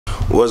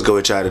What's good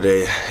with y'all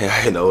today?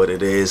 You know what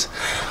it is.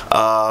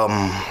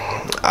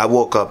 I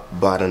woke up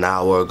about an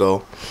hour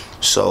ago,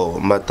 so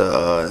I'm about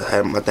to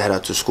head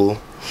out to school.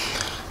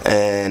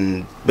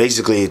 And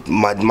basically,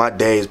 my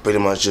day is pretty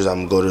much just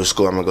I'm gonna go to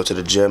school. I'm gonna go to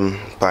the gym.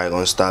 Probably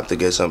gonna stop to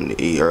get something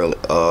to eat early.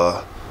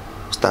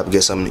 Stop to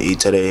get something to eat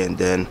today, and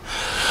then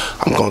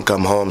I'm gonna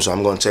come home. So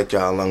I'm gonna take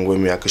y'all along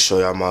with me. I can show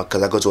y'all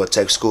cause I go to a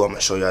tech school. I'm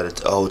gonna show y'all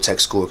the whole tech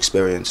school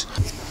experience.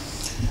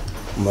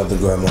 I'm about to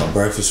grab my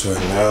breakfast right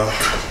now.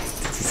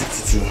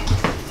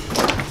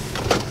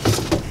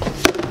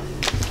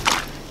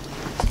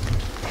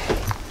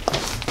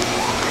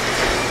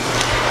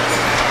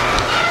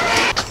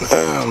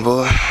 Damn,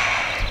 boy.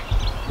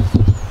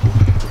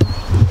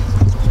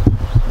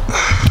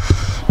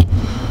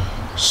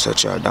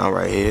 Set y'all down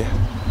right here.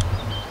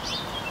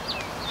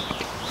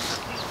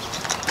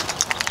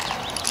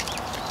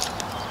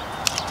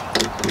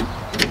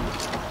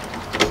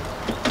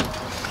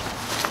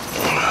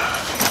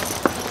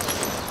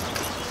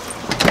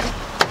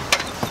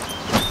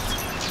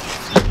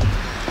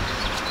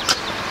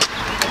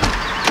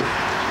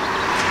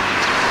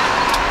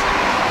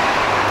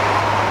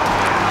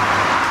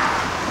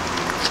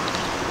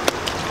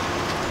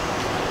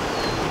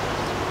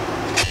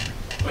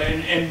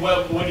 And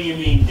what do you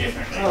mean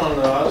differently? I don't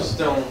know, I just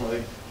don't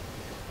like,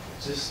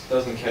 just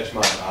doesn't catch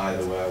my eye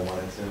the way I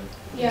want it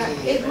to. Yeah,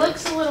 it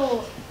looks a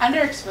little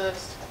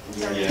underexposed.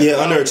 Yeah,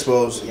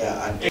 underexposed.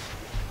 Yeah.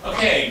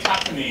 Okay,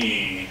 talk to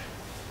me.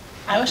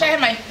 I wish I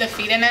had the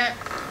feet in it.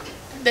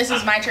 This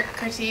is my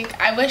critique.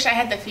 I wish I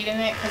had the feet in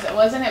it because it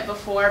wasn't it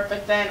before,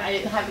 but then I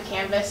didn't have the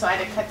canvas, so I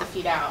had to cut the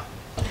feet out.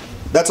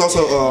 That's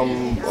also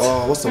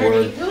what's the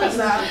word? Who is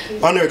that?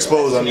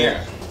 Underexposed. I mean.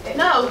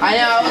 No. I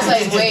know, I was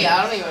like, wait,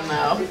 I don't even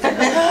know.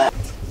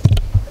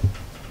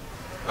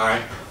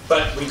 Alright,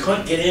 but we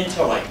couldn't get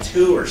into like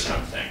 2 or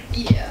something.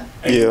 Yeah.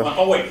 Yeah.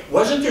 Oh wait,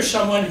 wasn't there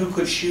someone who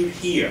could shoot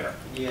here?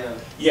 Yeah.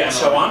 Yeah,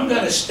 so I'm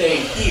gonna stay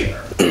here.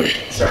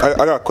 Sorry. I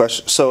got a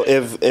question. So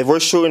if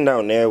we're shooting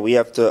down there, we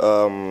have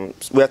to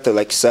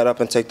like set up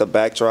and take the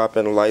backdrop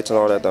and the lights and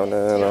all that down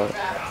there. You know?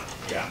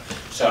 Yeah.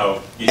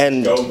 So you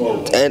And go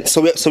mobile. and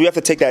so we have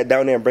to take that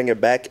down there and bring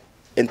it back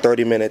in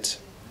 30 minutes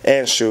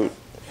and shoot.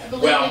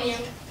 Well,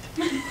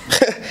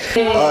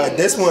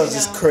 This one's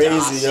just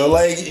crazy, yo.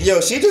 Like, yo,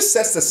 she just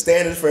sets the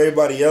standard for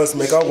everybody else,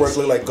 make our work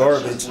look like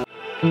garbage.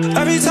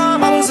 Every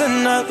time I was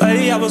in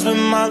LA, I was with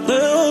my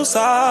little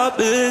side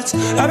bitch.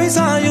 Every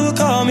time you would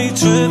call me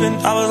trippin',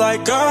 I was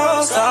like,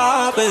 girl,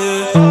 stop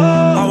it.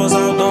 I was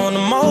out doing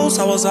the most,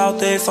 I was out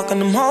there fucking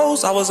them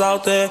hoes, I was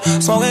out there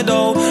smoking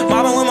dope,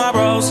 mobbing with my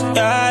bros.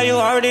 Yeah, you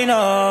already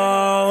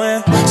know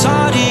it.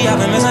 Sorry, I've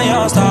been missing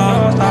your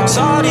stuff.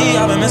 Sorry,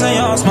 I've been missing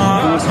your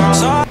smile.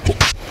 Sorry.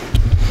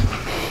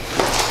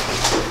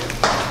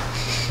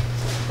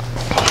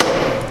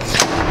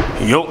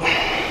 Yo,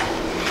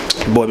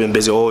 boy been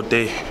busy all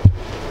day.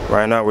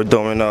 Right now we're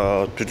doing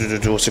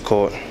what's it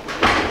called?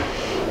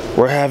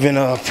 We're having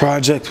a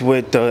project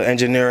with the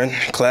engineering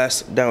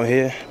class down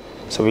here.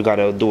 So we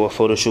gotta do a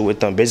photo shoot with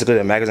them. Basically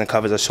the magazine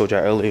covers I showed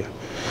y'all earlier.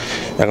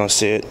 Y'all gonna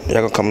see it.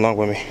 Y'all gonna come along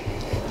with me.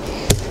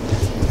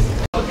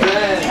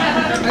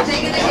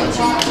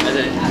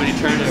 When you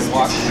turn to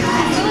walk.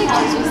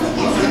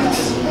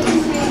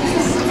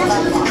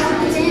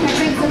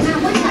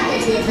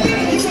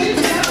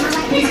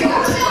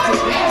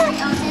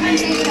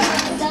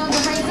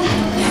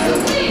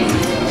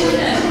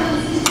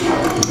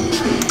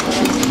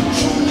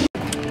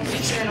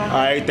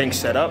 Everything's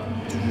set up.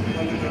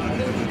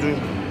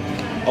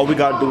 All we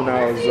gotta do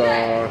now is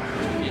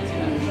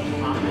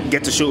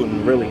get to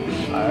shooting, really.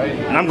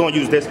 And I'm gonna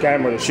use this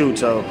camera to shoot,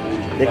 so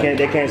they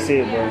can't see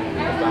it, bro.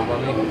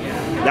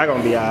 Y'all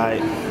gonna be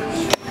alright.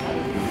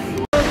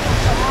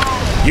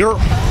 You're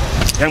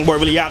young boy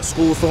really out of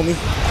school for me.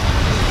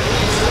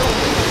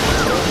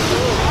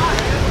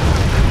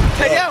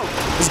 Hey, yo.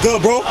 It's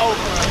good, bro.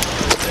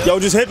 Yo,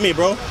 just hit me,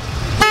 bro.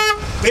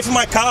 Pay for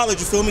my college,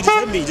 you feel me?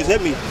 Just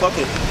hit me. Fuck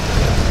it.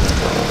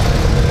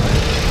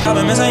 I've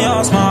been missing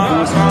your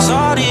smile.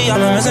 Sorry, I've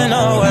been missing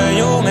the way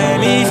you made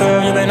me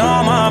feel. You've been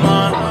on my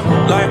mind.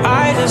 Like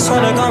I just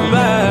wanna come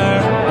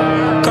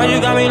back. Cause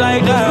you got me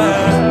like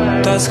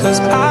that. That's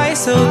cause I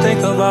still think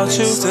about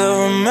you.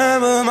 Still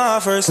remember my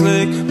first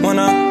lick when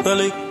I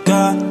really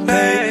got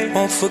paid.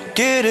 Won't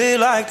forget it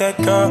like that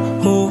girl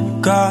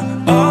who got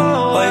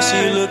away.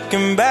 She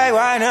looking back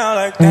right now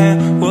like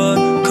damn,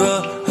 what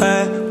could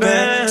have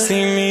been?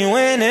 See me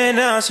winning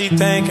now, she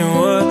thinking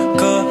what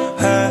could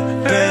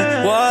have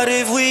been? What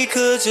if we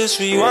could just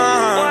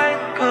rewind?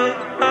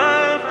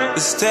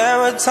 Is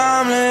there a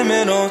time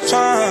limit on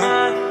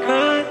time?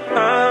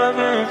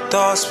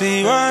 Thoughts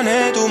be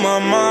running through my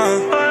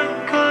mind.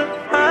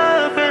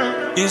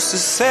 Used to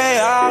say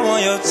I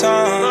want your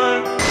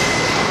time.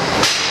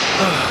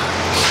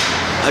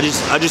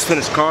 I just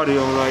finished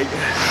cardio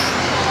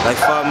like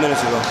 5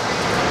 minutes ago.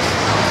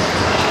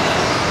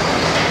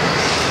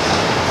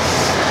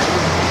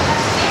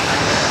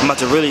 I'm about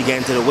to really get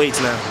into the weights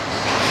now.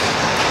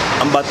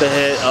 I'm about to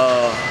hit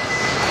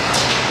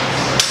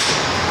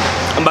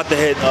I'm about to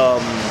hit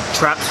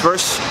traps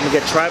first. I'm gonna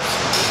get traps,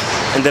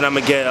 and then I'm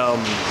gonna get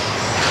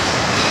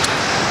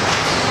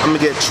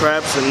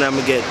traps, and then I'm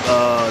gonna get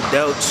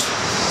delts,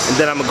 and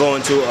then I'm gonna go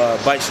into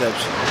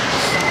biceps.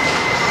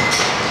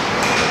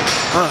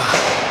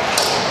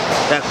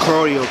 That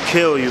cardio will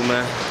kill you,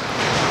 man.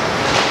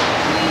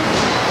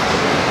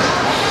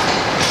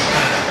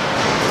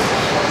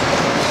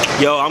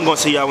 Yo, I'm gonna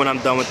see y'all when I'm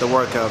done with the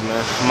workout,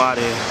 man. I'm out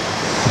of here.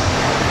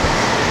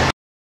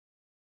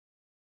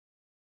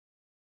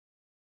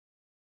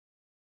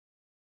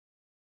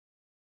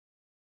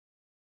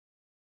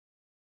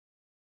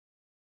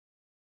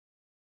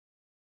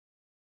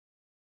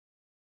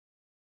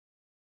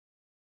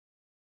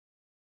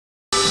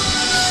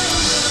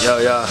 Yo,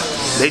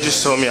 they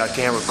just told me I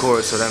can't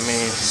record, so that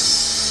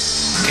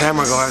means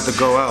camera gonna have to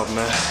go out,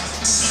 man.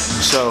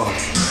 So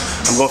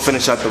I'm gonna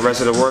finish out the rest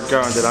of the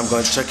workout, and then I'm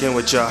gonna check in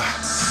with y'all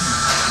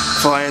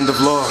before I end the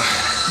vlog.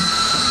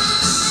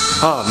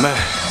 Oh man.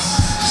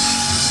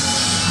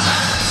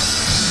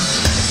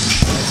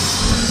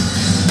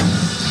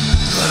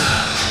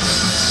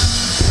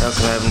 How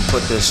can I even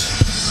put this?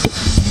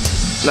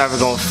 Never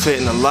gonna fit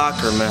in the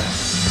locker, man.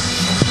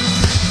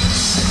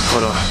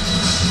 Hold on.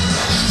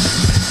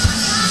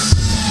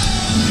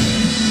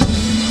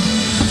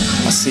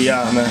 I'll see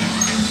y'all, man.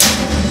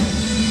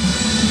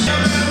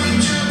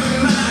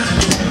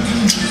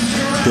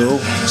 Yo,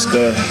 it's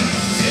good.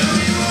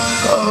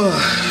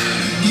 Oh.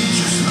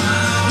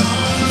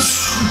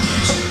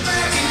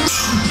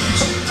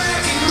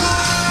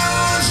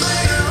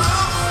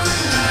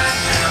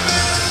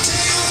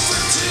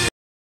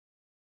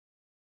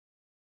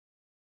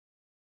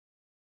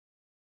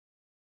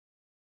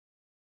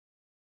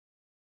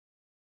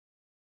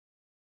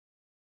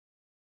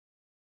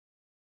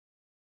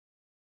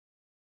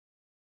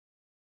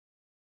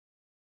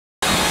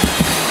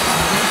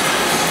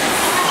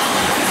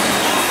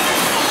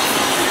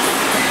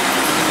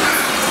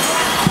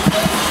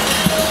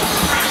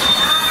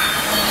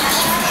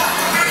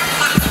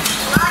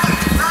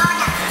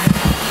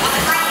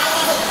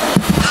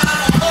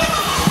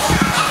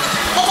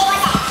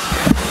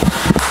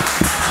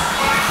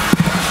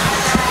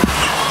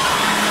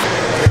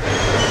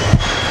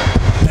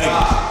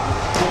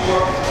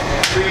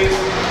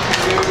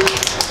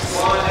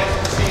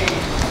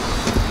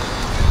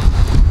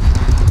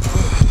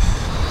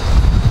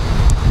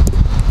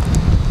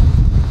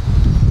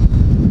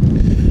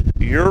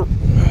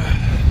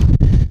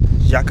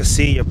 Y'all can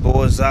see your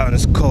boys out and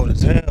it's cold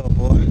as hell,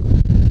 boy.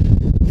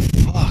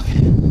 Fuck.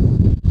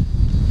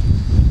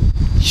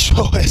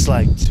 Yo, it's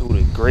like 2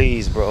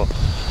 degrees, bro.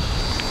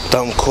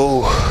 Dumb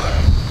cool.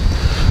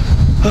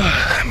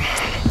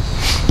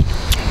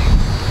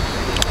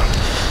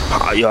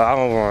 Yo, I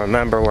don't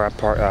remember where I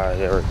parked.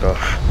 There we go.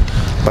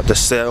 About to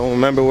say, I don't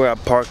remember where I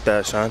parked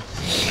that, son.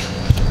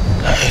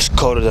 It's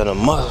colder than a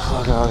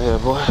motherfucker out here,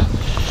 boy.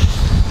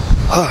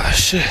 Oh,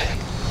 shit.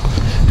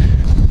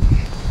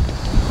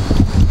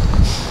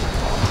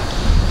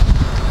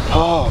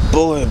 Oh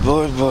boy.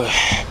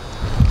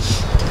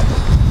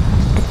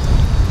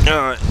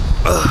 Alright.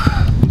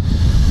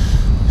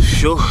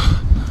 Sure.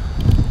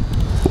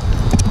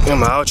 Get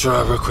my outro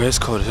out real quick. It's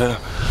cold as hell.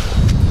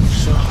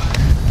 So,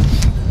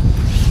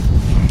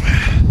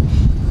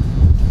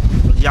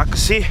 y'all can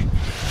see,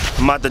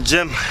 I'm at the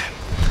gym.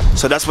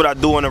 So that's what I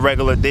do on a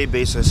regular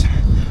basis.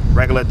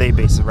 That's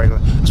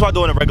what I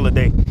do on a regular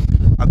day.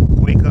 I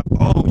wake up.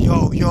 Oh,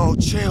 yo,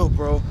 chill,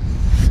 bro.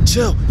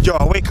 Chill. Yo,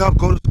 I wake up,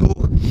 go to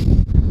school,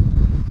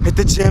 hit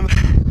the gym,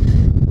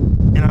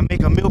 and I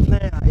make a meal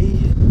plan. I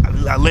eat.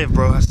 I live,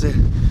 bro. That's it.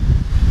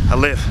 I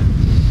live.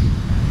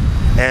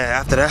 And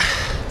after that,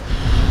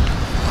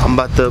 I'm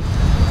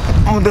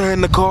there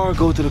in the car,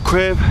 go to the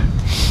crib.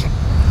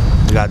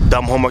 I got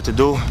dumb homework to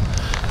do.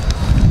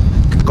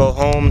 Go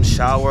home,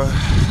 shower,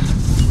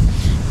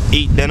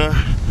 eat dinner,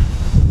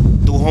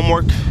 do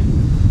homework,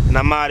 and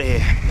I'm out of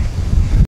here.